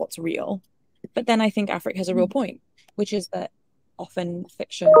from what's real. But then I think Aifric has a real point, which is that often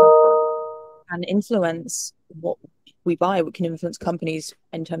fiction can influence what we buy, what can influence companies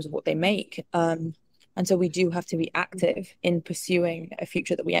in terms of what they make. And so we do have to be active in pursuing a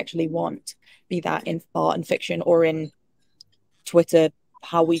future that we actually want, be that in art and fiction or in Twitter,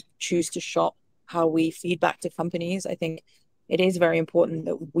 how we choose to shop, how we feed back to companies. I think it is very important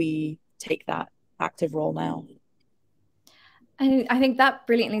that we take that active role now. And I think that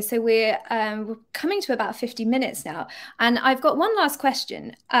brilliantly. So we're coming to about 50 minutes now. And I've got one last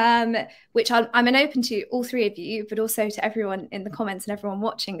question, which I'm an open to all three of you, but also to everyone in the comments and everyone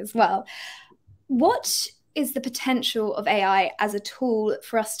watching as well. What is the potential of AI as a tool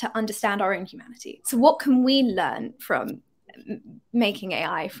for us to understand our own humanity? So what can we learn from making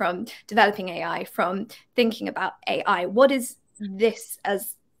AI, from developing AI, from thinking about AI? What is this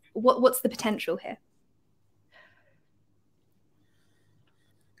as, what's the potential here?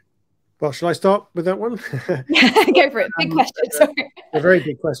 Well, shall I start with that one? Go for it. Big question. Sorry. A very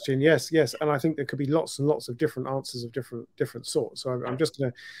big question. Yes, yes. And I think there could be lots and lots of different answers of different sorts. So I'm just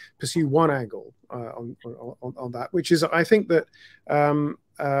going to pursue one angle on that, which is I think that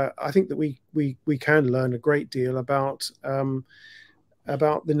we can learn a great deal about the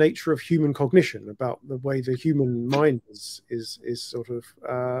nature of human cognition, about the way the human mind is sort of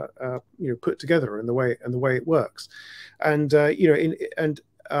put together and the way it works, and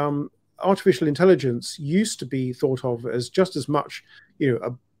artificial intelligence used to be thought of as just as much,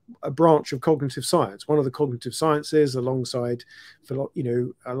 a branch of cognitive science, one of the cognitive sciences, alongside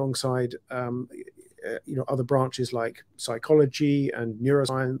other branches like psychology and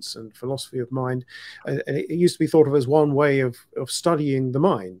neuroscience and philosophy of mind. And it used to be thought of as one way of studying the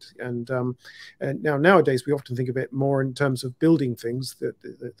mind. And nowadays we often think of it more in terms of building things that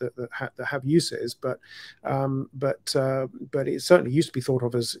have uses, but it certainly used to be thought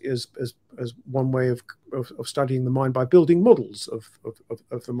of as one way of studying the mind by building models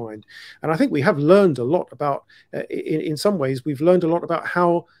of the mind. And I think we have learned a lot about, in some ways, we've learned a lot about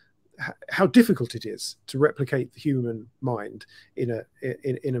how difficult it is to replicate the human mind in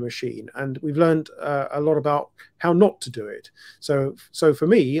a machine, and we've learned a lot about how not to do it. So for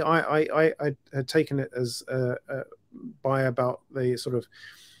me, I had taken it as by about the sort of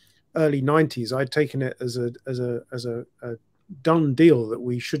early 90s, I'd taken it as a done deal that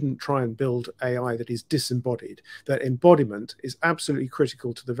we shouldn't try and build AI that is disembodied. That embodiment is absolutely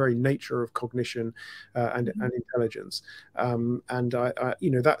critical to the very nature of cognition and intelligence. And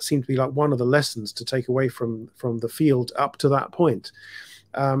that seemed to be like one of the lessons to take away from the field up to that point.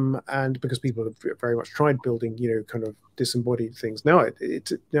 And because people have very much tried building, kind of disembodied things. Now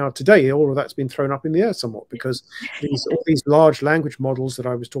today, all of that's been thrown up in the air somewhat, because all these large language models that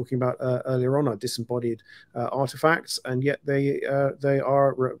I was talking about earlier on are disembodied artifacts, and yet they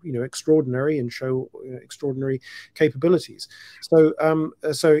are extraordinary and show extraordinary capabilities. So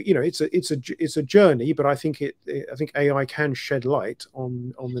it's a journey, but I think AI can shed light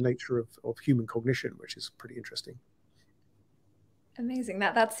on the nature of human cognition, which is pretty interesting. Amazing.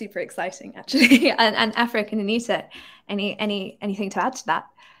 That's super exciting, actually. and Aifric and Anita, anything to add to that?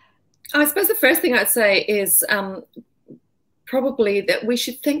 I suppose the first thing I'd say is probably that we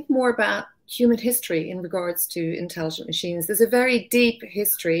should think more about human history in regards to intelligent machines. There's a very deep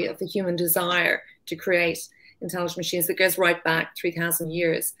history of the human desire to create intelligent machines that goes right back 3,000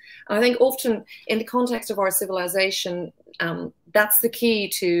 years. And I think often in the context of our civilization, that's the key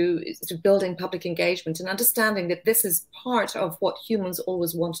to building public engagement and understanding that this is part of what humans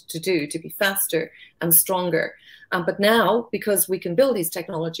always wanted to do, to be faster and stronger. But now, because we can build these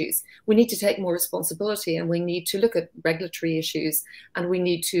technologies, we need to take more responsibility, and we need to look at regulatory issues, and we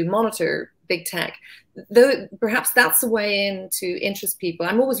need to monitor big tech. Though perhaps that's the way in to interest people.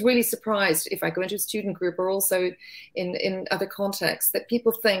 I'm always really surprised if I go into a student group or also in other contexts that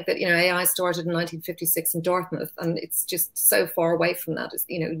people think that, you know, AI started in 1956 in Dartmouth, and it's just so far away from that. It's,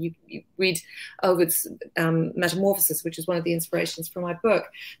 you know, you read Ovid's Metamorphosis, which is one of the inspirations for my book.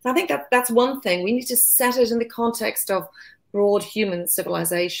 So I think that's one thing. We need to set it in the context of broad human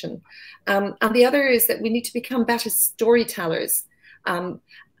civilization. And the other is that we need to become better storytellers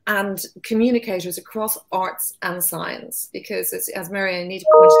and communicators across arts and science, because as Mary and Anita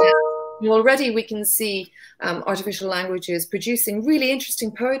pointed out, already we can see artificial languages producing really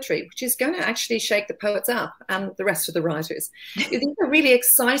interesting poetry, which is going to actually shake the poets up and the rest of the writers. These are really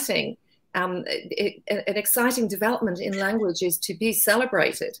exciting. An exciting development in language is to be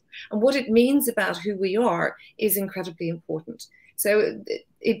celebrated, and what it means about who we are is incredibly important. So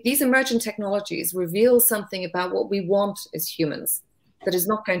these emergent technologies reveal something about what we want as humans that is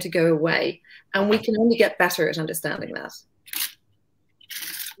not going to go away, and we can only get better at understanding that.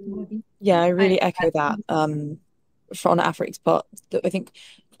 Yeah, I really echo that on Aifric's part. I think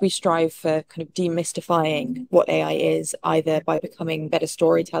we strive for kind of demystifying what AI is, either by becoming better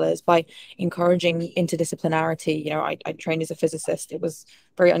storytellers, by encouraging interdisciplinarity. You know, I trained as a physicist. It was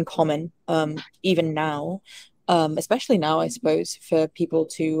very uncommon, even now, especially now, I suppose, for people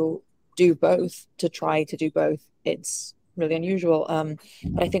to do both, to try to do both. It's really unusual.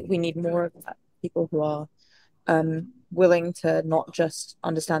 But I think we need more of that, people who are willing to not just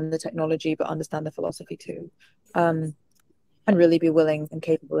understand the technology, but understand the philosophy too. And really be willing and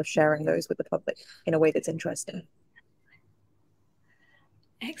capable of sharing those with the public in a way that's interesting.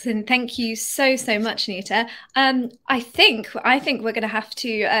 Excellent. Thank you so much, Anita. I think we're going to have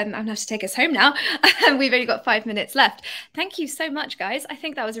to I'm going to have to take us home now. We've only got 5 minutes left. Thank you so much, guys. I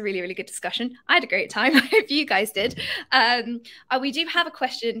think that was a really good discussion. I had a great time. I hope you guys did. We do have a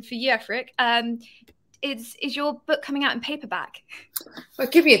question for you, Aifric. Is your book coming out in paperback? Well,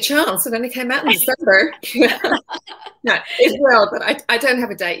 give me a chance. It only came out in December. No, it will, but I don't have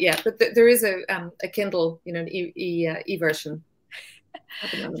a date yet. But there is a Kindle, you know, an e version.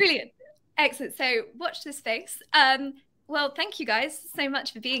 Brilliant. Excellent. So watch this space. Well, thank you guys so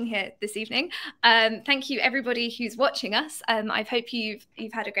much for being here this evening. Thank you everybody who's watching us. I hope you've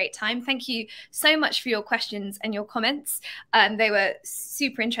had a great time. Thank you so much for your questions and your comments. They were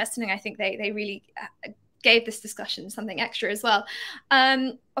super interesting. I think they really gave this discussion something extra as well.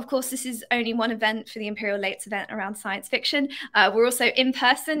 Of course, this is only one event for the Imperial Lates event around science fiction. We're also in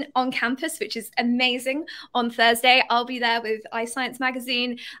person on campus, which is amazing. On Thursday, I'll be there with iScience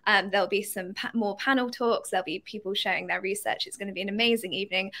magazine. There'll be some more panel talks. There'll be people sharing their research. It's going to be an amazing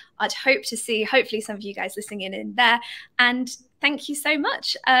evening. I'd hope to see, hopefully, some of you guys listening in there. And thank you so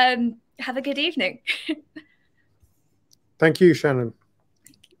much. Have a good evening. Thank you, Shannon.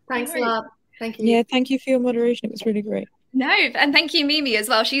 Thanks a lot. Thank you. Yeah, thank you for your moderation. It was really great. No, and thank you, Mimi, as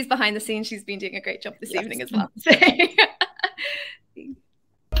well. She's behind the scenes. She's been doing a great job this evening as well. So